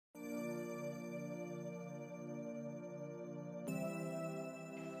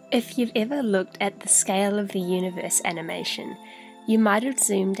If you've ever looked at the scale of the universe animation, you might have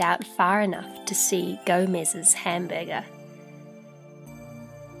zoomed out far enough to see Gomez's Hamburger.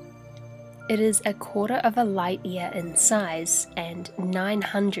 It is a quarter of a light year in size and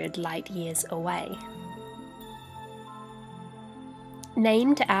 900 light years away.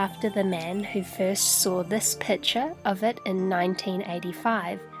 Named after the man who first saw this picture of it in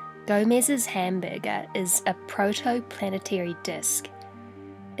 1985, Gomez's Hamburger is a protoplanetary disk.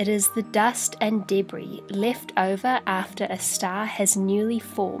 It is the dust and debris left over after a star has newly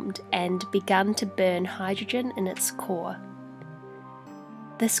formed and begun to burn hydrogen in its core.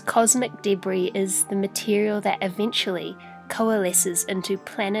 This cosmic debris is the material that eventually coalesces into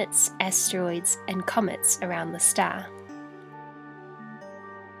planets, asteroids, and comets around the star.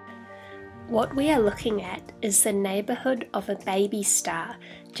 What we are looking at is the neighbourhood of a baby star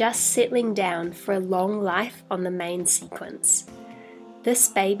just settling down for a long life on the main sequence. This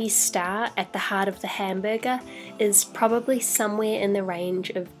baby star at the heart of the Hamburger is probably somewhere in the range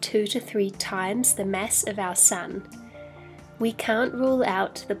of 2 to 3 times the mass of our Sun. We can't rule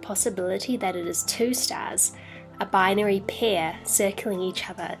out the possibility that it is 2 stars, a binary pair circling each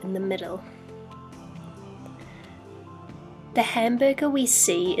other in the middle. The Hamburger we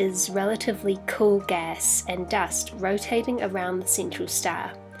see is relatively cool gas and dust rotating around the central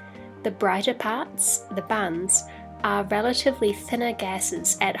star. The brighter parts, the buns, are relatively thinner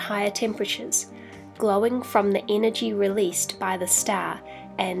gases at higher temperatures, glowing from the energy released by the star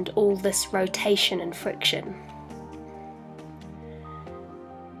and all this rotation and friction.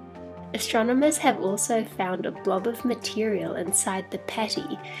 Astronomers have also found a blob of material inside the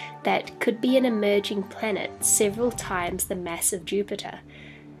patty that could be an emerging planet several times the mass of Jupiter,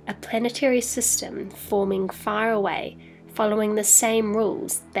 a planetary system forming far away, following the same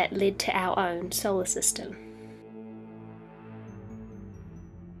rules that led to our own solar system.